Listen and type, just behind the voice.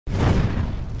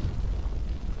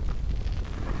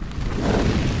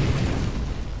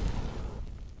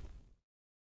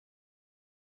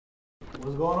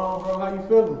What's going on, bro? How you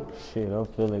feeling? Shit, I'm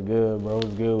feeling good, bro. What's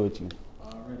good with you?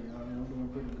 Already, I'm doing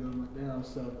pretty good with my damn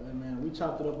self. Hey, man, we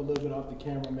chopped it up a little bit off the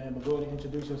camera, man, but go ahead and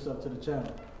introduce yourself to the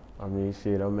channel. I mean,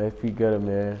 shit, I'm FP Gutta,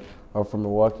 man. I'm from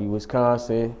Milwaukee,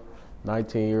 Wisconsin,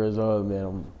 19 years old, man.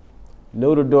 I'm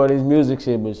new to doing this music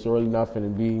shit, but surely not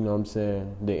finna be, you know what I'm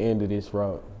saying, the end of this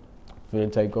route.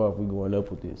 Finna take off, we going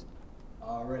up with this.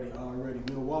 Already.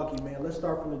 Milwaukee, man. Let's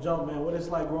start from the jump, man. What it's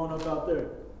like growing up out there?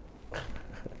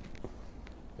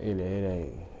 It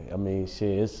ain't. I mean,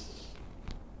 shit, it's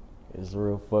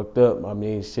real fucked up. I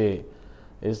mean, shit,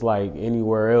 it's like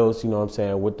anywhere else, you know what I'm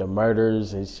saying, with the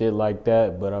murders and shit like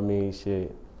that. But I mean,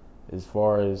 shit, as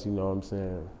far as, you know what I'm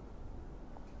saying,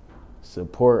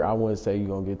 support, I wouldn't say you're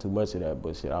gonna get too much of that.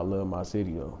 But shit, I love my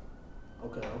city though.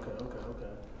 Okay.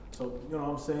 So, you know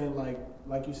what I'm saying,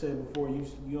 like you said before, you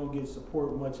don't get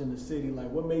support much in the city.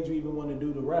 Like, what made you even want to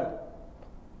do the rap?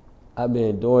 I've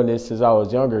been doing this since I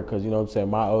was younger, cause you know what I'm saying,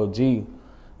 my OG, you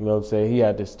know what I'm saying, he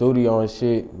had the studio and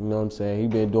shit, you know what I'm saying, he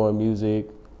been doing music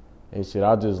and shit.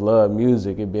 I just love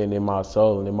music. It been in my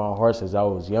soul and in my heart since I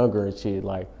was younger and shit.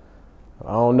 Like,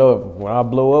 I don't know if when I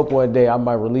blow up one day, I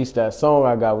might release that song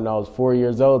I got when I was 4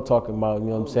 years old, talking about, you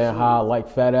know what I'm saying, how I like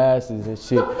fat asses and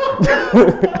shit.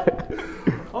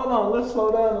 Hold on, let's slow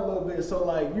down a little bit. So,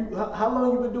 like, how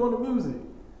long you been doing the music?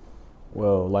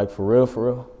 Well, like, for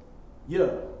real?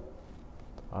 Yeah.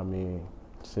 I mean,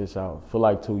 for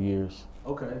like 2 years.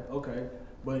 Okay.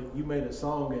 But you made a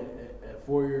song at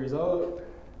 4 years old?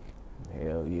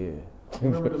 Hell yeah.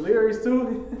 Remember the lyrics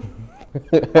too?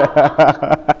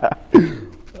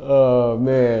 Oh,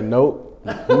 man, nope.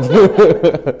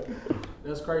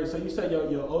 That's crazy. So you said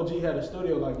your OG had a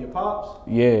studio, like your pops?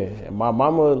 Yeah, and my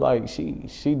mama, like, she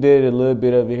did a little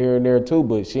bit of it here and there too,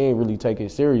 but she ain't really take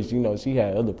it serious. You know, she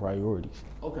had other priorities.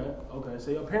 Okay. So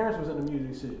your parents was in the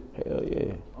music shit? Hell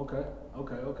yeah. Okay.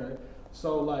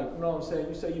 So, like, you know what I'm saying,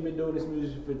 you say you've been doing this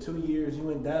music for 2 years.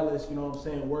 You in Dallas, you know what I'm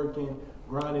saying, working,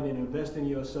 grinding, and investing in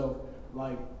yourself.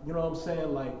 Like, you know what I'm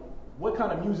saying, like, what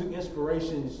kind of music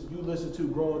inspirations you listen to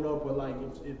growing up, or like,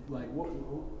 if like,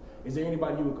 is there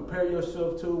anybody you would compare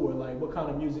yourself to, or like, what kind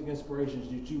of music inspirations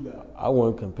that you got? I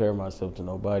wouldn't compare myself to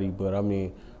nobody, but I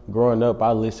mean, growing up,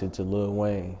 I listened to Lil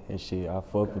Wayne and shit. I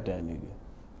fuck with that nigga.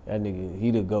 That nigga,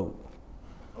 he the GOAT.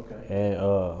 Okay. And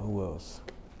who else?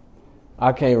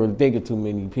 I can't really think of too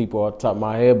many people off the top of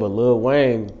my head, but Lil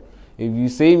Wayne, if you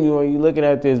see me when you looking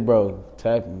at this, bro,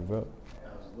 tap me, bro.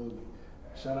 Absolutely.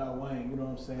 Shout out Wayne, you know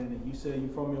what I'm saying? And you said you're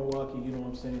from Milwaukee, you know what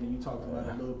I'm saying? And you talked about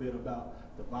a little bit about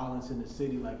the violence in the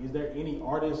city. Like, is there any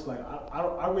artists, like,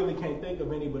 I really can't think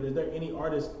of any, but is there any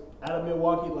artists out of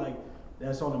Milwaukee, like,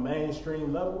 that's on a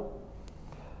mainstream level?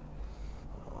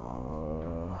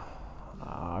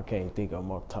 I can't think of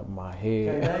them off the top of my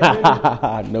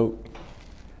head. Nope.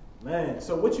 Man,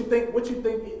 so what you think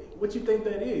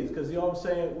that is? Because, you know what I'm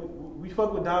saying, we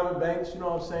fuck with Diamond Banks, you know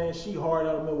what I'm saying? She hard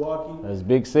out of Milwaukee. That's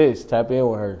Big Sis. Tap in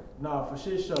with her. Nah, for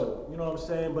shit show. You know what I'm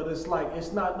saying? But it's like,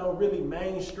 it's not no really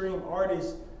mainstream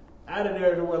artist out of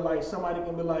there to where, like, somebody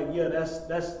can be like, yeah,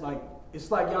 that's like, it's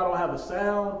like y'all don't have a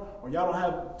sound, or y'all don't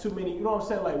have too many, you know what I'm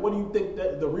saying? Like, what do you think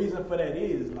that the reason for that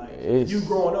is? Like, you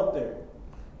growing up there.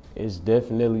 It's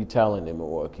definitely talent in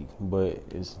Milwaukee, but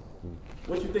it's...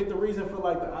 What you think the reason for,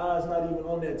 like, the eyes not even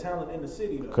on that talent in the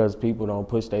city, though? Because people don't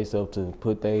push themselves to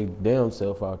put their damn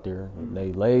self out there. Mm-hmm.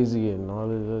 They lazy and all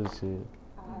this other shit.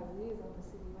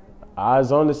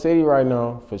 Eyes on the city right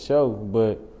now, for sure.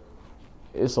 But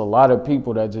it's a lot of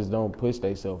people that just don't push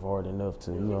themselves hard enough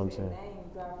to, you know what I'm saying?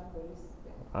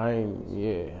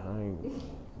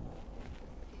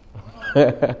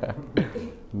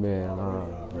 Man,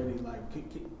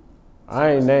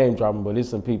 I ain't name dropping, but it's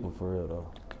some people for real, though.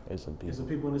 There's some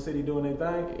people in the city doing their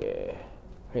thing? Yeah.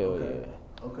 Hell yeah.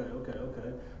 Okay.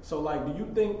 So, like, do you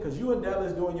think, because you in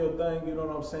Dallas doing your thing, you know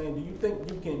what I'm saying, do you think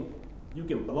you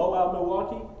can blow out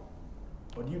Milwaukee?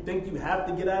 Or do you think you have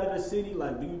to get out of the city?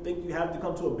 Like, do you think you have to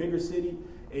come to a bigger city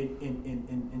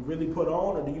and really put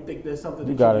on? Or do you think there's something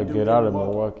that you gotta can get do out of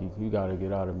Milwaukee? You gotta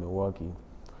get out of Milwaukee.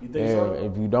 You think so?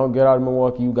 If you don't get out of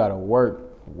Milwaukee, you gotta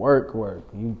work.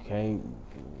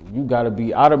 You gotta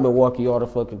be out of Milwaukee all the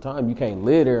fucking time. You can't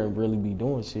live there and really be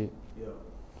doing shit. Yeah.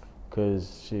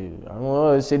 Cause shit, I don't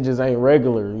know, this shit just ain't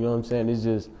regular. You know what I'm saying? It's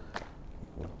just,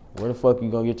 where the fuck you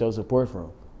gonna get your support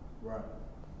from? Right.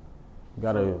 You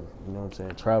gotta, you know what I'm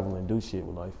saying, travel and do shit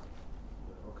with life.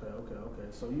 Okay.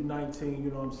 So you 19,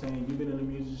 you know what I'm saying? You've been in the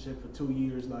music shit for 2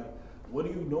 years. Like, what are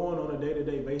you doing on a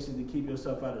day-to-day basis to keep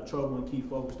yourself out of trouble and keep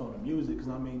focused on the music? Because,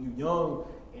 I mean, you young.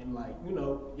 And, like, you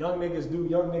know, young niggas do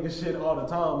young nigga shit all the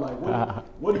time. Like,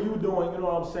 what are you doing, you know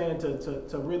what I'm saying,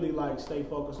 to really, like, stay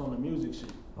focused on the music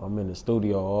shit? I'm in the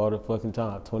studio all the fucking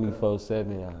time,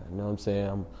 24/7. You know what I'm saying?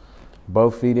 I'm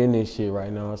both feet in this shit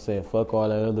right now. I'm saying, fuck all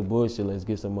that other bullshit. Let's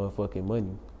get some motherfucking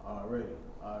money. Already.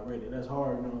 That's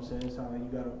hard, you know what I'm saying? It sounds like you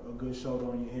got a good shoulder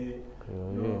on your head.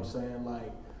 Hell you know what I'm saying? Like,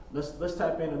 let's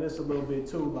tap into this a little bit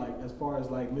too, like as far as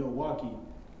like Milwaukee.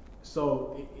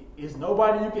 So is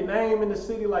nobody you can name in the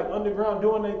city like underground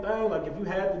doing their thing? Like if you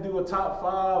had to do a top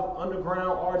 5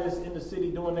 underground artists in the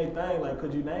city doing their thing, like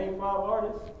could you name 5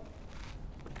 artists?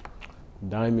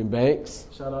 Diamond Banks.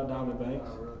 Shout out Diamond Banks.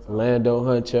 Lando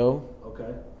Huncho.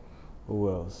 Okay. Who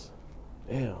else?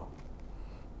 Damn.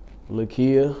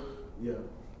 Lakia. Yeah.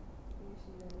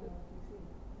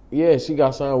 Yeah, she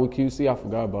got signed with QC. I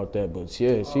forgot about that, but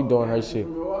yeah, she doing her shit.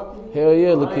 From Milwaukee? Hell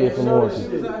yeah, Lakia from Milwaukee. She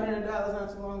was out here in Dallas not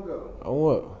too long ago. On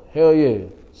what? Hell yeah,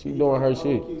 she doing her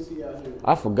shit. QC out here.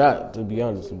 I forgot, to be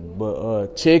honest,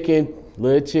 but Chicken,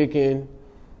 Lil Chicken.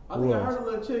 I think I heard of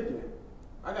Little Chicken.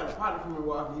 I got a partner from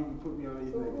Milwaukee. He put me on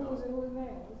these niggas. Who was his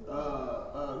name?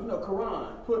 You know,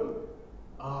 Karan Putin.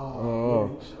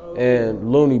 And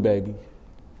Looney Baby.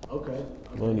 Okay.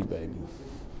 Looney Baby.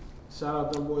 Shout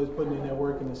out them boys putting in that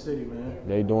work in the city, man.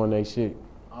 They doing their shit.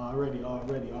 Already.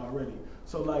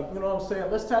 So like, you know what I'm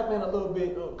saying? Let's tap in a little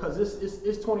bit because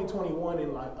it's 2021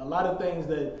 and like a lot of things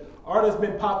that artists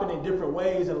been popping in different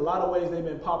ways, and a lot of ways they've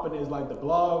been popping is like the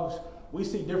blogs. We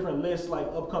see different lists like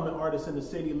upcoming artists in the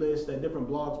city lists that different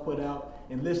blogs put out,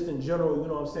 and lists in general. You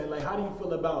know what I'm saying? Like, how do you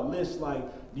feel about lists? Like,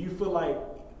 do you feel like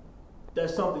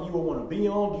that's something you would want to be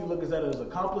on? Do you look at that as an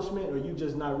accomplishment, or you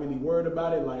just not really worried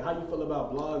about it? Like, how you feel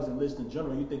about blogs and lists in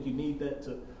general? You think you need that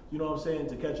to, you know what I'm saying,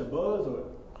 to catch a buzz? Or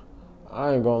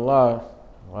I ain't gonna lie,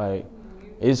 like,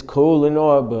 it's cool and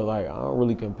all, but like, I don't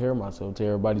really compare myself to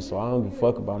everybody, so I don't give a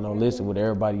fuck about no list of what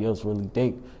everybody else really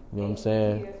think. You know what I'm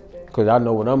saying? Because I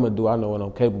know what I'm gonna do, I know what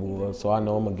I'm capable of, so I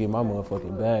know I'm gonna get my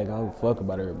motherfucking bag. I don't give a fuck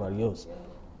about everybody else.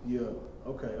 Yeah.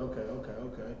 Okay.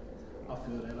 I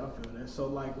feel that. So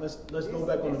like, let's go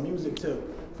back on the music tip.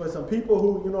 For some people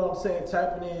who, you know what I'm saying,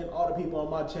 tapping in, all the people on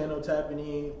my channel tapping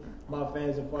in, my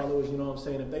fans and followers, you know what I'm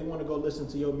saying, if they want to go listen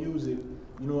to your music,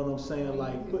 you know what I'm saying,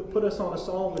 like put us on a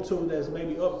song or two that's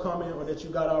maybe upcoming or that you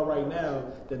got out right now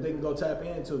that they can go tap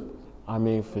into. I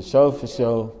mean, for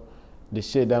sure. The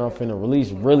shit that I'm finna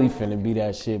release really finna be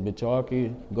that shit, but y'all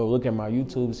can go look at my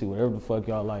YouTube and see whatever the fuck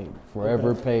y'all like.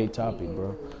 Forever Paid Topic,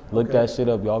 bro. Look that shit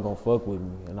up, y'all gonna fuck with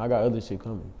me. And I got other shit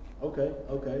coming. Okay.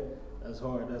 That's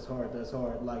hard.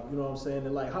 Like, you know what I'm saying?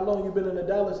 And like, how long you been in the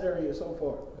Dallas area so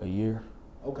far? A year.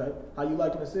 Okay. How you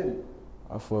liking the city?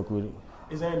 I fuck with it.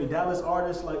 Is there any Dallas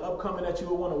artists like upcoming that you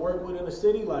would want to work with in the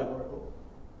city? Like,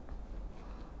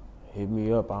 Hit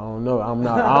me up. I don't know.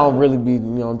 I don't really be, you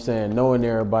know what I'm saying, knowing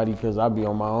everybody because I be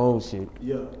on my own shit.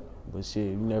 Yeah. But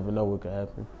shit, you never know what could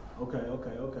happen. Okay.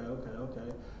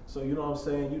 So, you know what I'm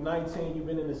saying? You 19, you've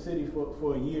been in the city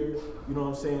for a year, you know what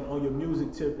I'm saying, on your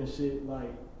music tip and shit,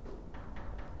 like.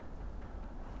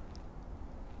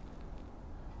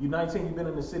 You 19, you've been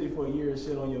in the city for a year and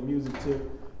shit on your music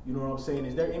tip, you know what I'm saying?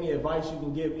 Is there any advice you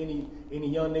can give any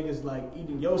young niggas, like,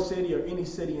 either your city or any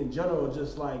city in general,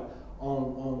 just like,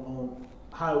 on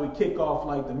how we kick off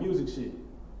like the music shit?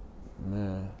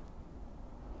 Man.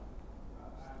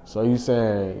 So you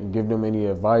saying give them any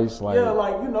advice? Like, yeah,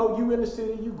 like, you know, you in the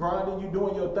city, you grinding, you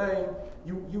doing your thing,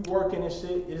 you working and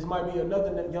shit. It might be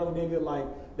another young nigga like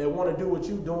that want to do what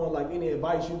you doing. Like, any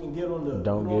advice you can get on the?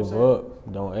 Don't give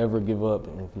up. Don't ever give up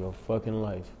in your fucking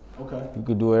life. Okay. You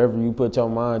could do whatever you put your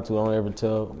mind to. Don't ever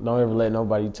let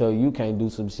nobody tell you can't do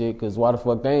some shit. Cause why the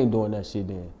fuck they ain't doing that shit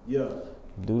then? Yeah.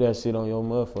 Do that shit on your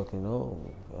motherfucking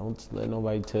own. Don't let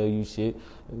nobody tell you shit.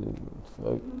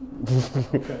 Fuck.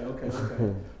 Okay.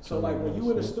 So like, when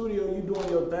you in the studio, you doing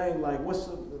your thing. Like, what's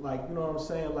like, you know what I'm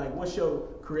saying? Like, what's your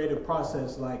creative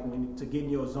process like to get in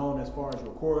your zone as far as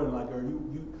recording? Like, are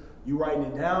you writing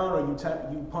it down, or you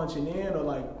punching in, or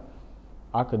like?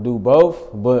 I could do both,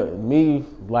 but me,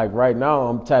 like right now,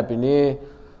 I'm tapping in.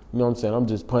 You know what I'm saying? I'm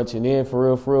just punching in for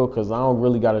real, because I don't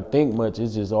really got to think much.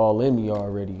 It's just all in me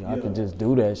already. Yeah. I can just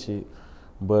do that shit.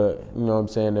 But, you know what I'm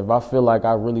saying? If I feel like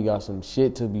I really got some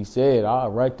shit to be said, I'll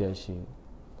write that shit.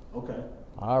 Okay.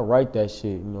 I'll write that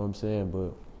shit, you know what I'm saying?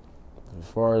 But as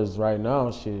far as right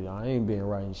now, shit, I ain't been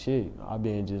writing shit. I've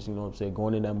been just, you know what I'm saying,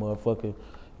 going in that motherfucker.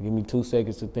 Give me 2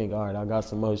 seconds to think, all right, I got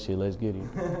some other shit, let's get it.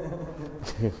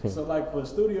 So, like, for a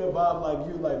studio vibe like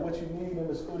you, like, what you need in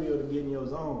the studio to get in your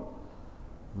zone?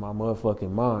 My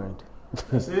motherfucking mind.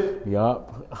 That's it?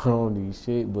 Yup. I don't need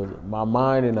shit, but my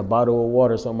mind and a bottle of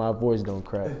water so my voice don't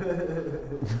crack.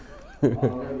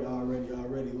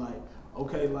 Already. Like,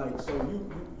 okay, like, so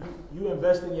you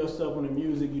invest in yourself in the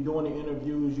music, you're doing the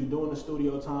interviews, you're doing the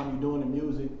studio time, you're doing the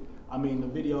music. I mean, the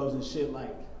videos and shit,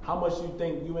 like, how much you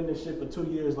think you in this shit for 2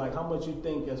 years, like, how much you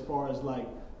think as far as, like,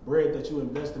 bread that you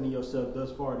invested in yourself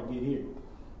thus far to get here?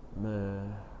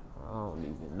 Man, I don't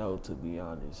even know, to be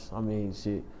honest. I mean,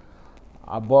 shit,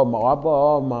 I bought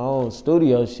all my own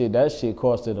studio shit. That shit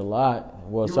costed a lot.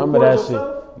 Well, You some of that record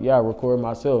yourself? shit, yeah, I record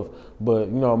myself. But,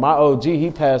 you know, my OG, he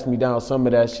passed me down some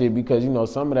of that shit because, you know,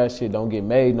 some of that shit don't get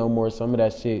made no more. Some of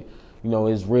that shit, you know,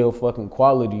 is real fucking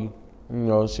quality. You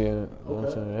know what I'm saying?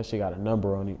 That shit got a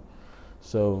number on it.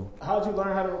 So How'd you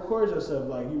learn how to record yourself?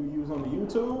 Like, you was on the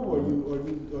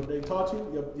YouTube, or they taught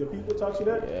you? Your people taught you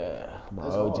that? yeah, my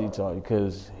That's OG hard. taught me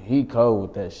because he cold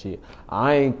with that shit.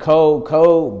 I ain't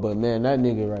cold, but man, that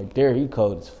nigga right there, he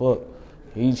cold as fuck.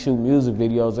 He shoot music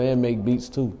videos and make beats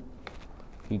too.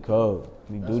 He cold.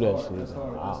 He do that shit. That's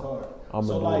hard. Wow. That's hard. I'm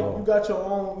So, gonna like, do it all. you got your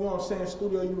own, you know what I'm saying,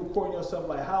 studio, you recording yourself.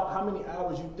 Like, how many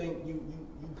hours you think you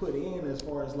put in as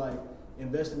far as, like,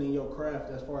 investing in your craft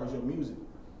as far as your music?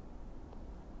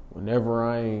 Whenever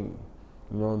I ain't,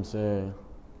 you know what I'm saying,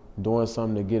 doing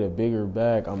something to get a bigger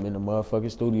bag, I'm in the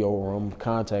motherfucking studio room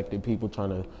contacting people trying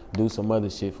to do some other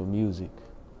shit for music.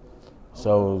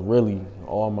 So really,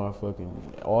 all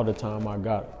the time I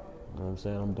got. You know what I'm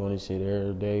saying? I'm doing this shit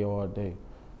every day, all day.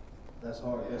 That's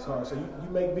hard. That's hard. So you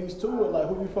make beats too, or like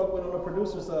who you fuck with on the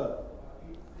producer side?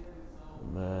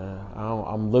 Man,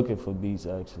 I'm looking for beats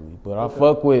actually, but I Okay.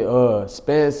 fuck with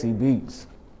Spancy Beats.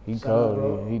 He Shout out, cold.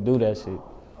 bro. He do that shit.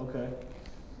 Okay,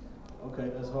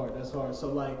 that's hard. That's hard.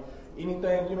 So, like,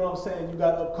 anything, you know what I'm saying, you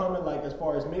got upcoming, like, as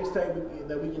far as mixtape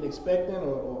that we can expect in,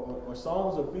 or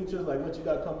songs or features, like, what you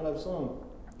got coming up soon?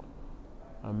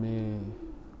 I mean,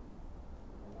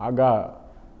 I got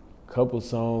a couple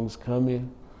songs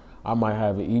coming. I might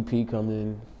have an EP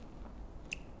coming.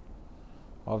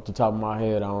 Off the top of my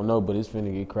head, I don't know, but it's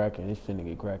finna get cracking. I'm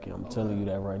telling you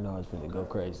that right now, it's finna go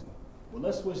crazy. Well,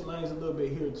 let's switch lanes a little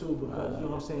bit here too, because you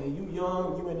know what I'm saying, you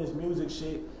young, you in this music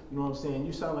shit, you know what I'm saying,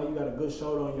 you sound like you got a good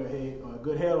shoulder on your head, or a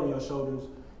good head on your shoulders,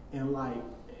 and like,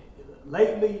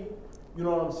 lately, you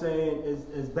know what I'm saying,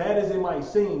 as bad as it might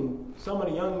seem, some of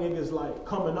the young niggas like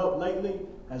coming up lately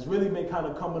has really been kind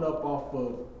of coming up off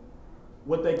of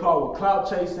what they call clout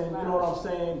chasing, you know what I'm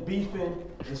saying, beefing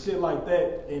and shit like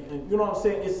that. And you know what I'm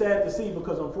saying, it's sad to see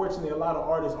because unfortunately a lot of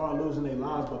artists are losing their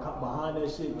lives behind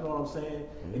that shit, you know what I'm saying?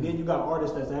 And then you got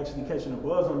artists that's actually catching a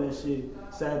buzz on that shit.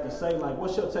 Sad to say, like,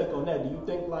 what's your take on that? Do you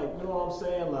think, like, you know what I'm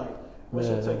saying, like, what's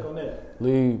your take on that?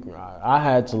 Lee, I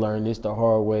had to learn this the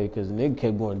hard way because nigga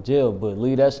kept going to jail, but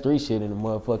leave that street shit in the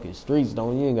motherfucking streets.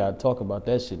 You ain't got to talk about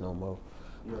that shit no more.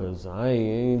 Because I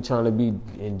ain't trying to be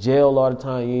in jail all the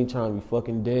time. You ain't trying to be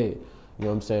fucking dead. You know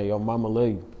what I'm saying? Your mama love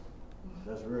you.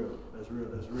 That's real.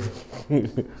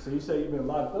 So you say you've been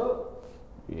locked up?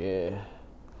 Yeah.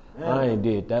 Man. I ain't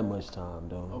did that much time,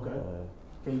 though. Okay.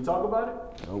 Can you talk about it?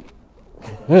 Nope.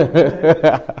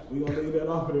 We gonna leave that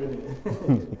off of there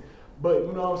then. But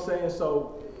you know what I'm saying?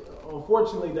 So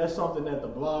unfortunately, that's something that the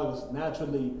blogs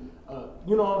naturally,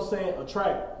 you know what I'm saying,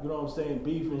 attract. You know what I'm saying,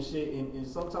 beef and shit. And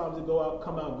sometimes it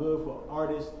come out good for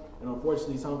artists, and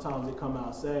unfortunately, sometimes it come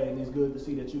out sad. And it's good to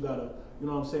see that you got you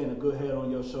know what I'm saying, a good head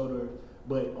on your shoulder.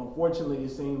 But unfortunately,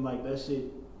 it seems like that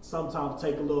shit sometimes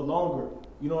take a little longer.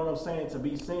 You know what I'm saying, to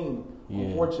be seen. Yeah.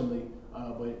 Unfortunately.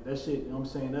 But that shit, you know what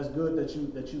I'm saying, that's good that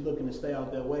you looking to stay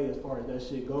out that way as far as that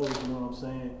shit goes, you know what I'm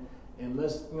saying? And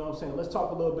let's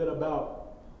talk a little bit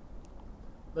about,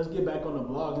 let's get back on the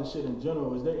blogs and shit in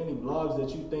general. Is there any blogs that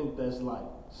you think that's like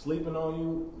sleeping on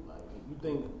you? Like, you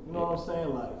think, you know what I'm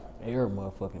saying? Like, every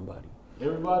motherfucking body.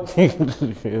 Everybody?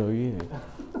 Hell yeah.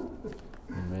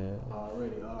 Man.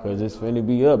 Already. Cause it's finna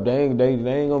be up. They ain't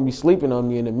gonna be sleeping on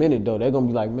me in a minute though. They gonna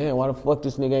be like, man, why the fuck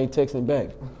this nigga ain't texting back?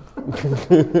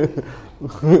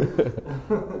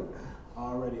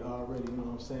 Already, you know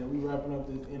what I'm saying? We wrapping up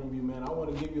this interview, man. I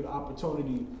want to give you the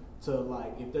opportunity to,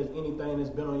 like, if there's anything that's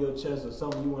been on your chest or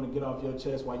something you want to get off your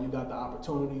chest while you got the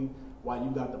opportunity, while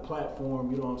you got the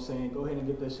platform, you know what I'm saying? Go ahead and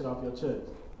get that shit off your chest.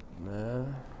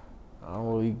 Man, I don't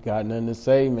really got nothing to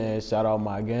say, man. Shout out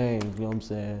my gang, you know what I'm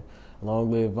saying?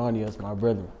 Long live Vonnie, that's my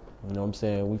brother. You know what I'm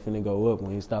saying? We finna go up.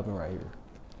 We ain't stopping right here.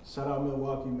 Shout out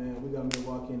Milwaukee, man. We got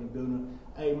Milwaukee in the building.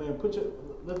 Hey, man,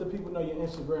 let the people know your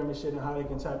Instagram and shit and how they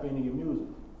can tap into your music.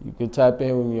 You can tap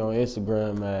in with me on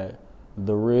Instagram at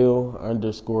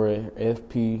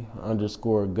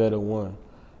thereal_FP_Gutta1.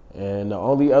 And the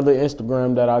only other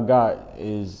Instagram that I got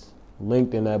is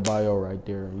linked in that bio right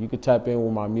there. You can tap in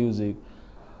with my music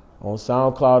on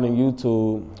SoundCloud and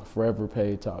YouTube, Forever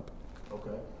Paid Topic.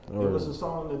 Okay. Give us a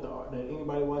song that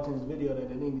anybody watching this video that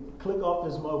they need to click off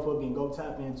this motherfucker and go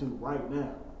tap into right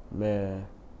now. Man,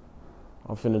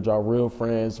 I'm finna drop Real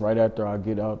Friends right after I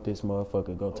get out this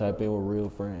motherfucker. Go Okay. tap in with Real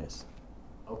Friends.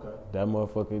 Okay. That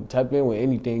motherfucker, tap in with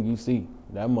anything you see.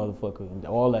 That motherfucker,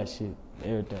 all that shit,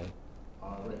 everything.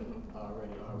 Already.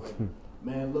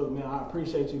 Man, look, man, I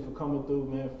appreciate you for coming through,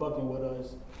 man, fucking with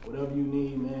us. Whatever you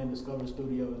need, man, Discover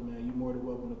Studios, man, you more than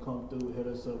welcome to come through, hit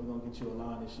us up, we're gonna get you a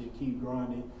line and shit, keep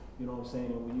grinding, you know what I'm saying?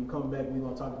 And when you come back, we're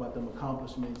gonna talk about them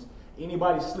accomplishments.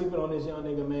 Anybody sleeping on this young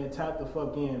nigga, man, tap the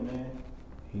fuck in, man.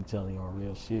 He telling y'all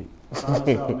real shit. Sign us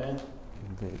out, man.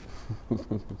 Okay. We're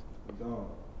gone.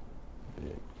 Yeah.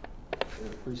 Yeah,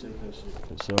 appreciate that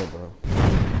shit. For sure, bro.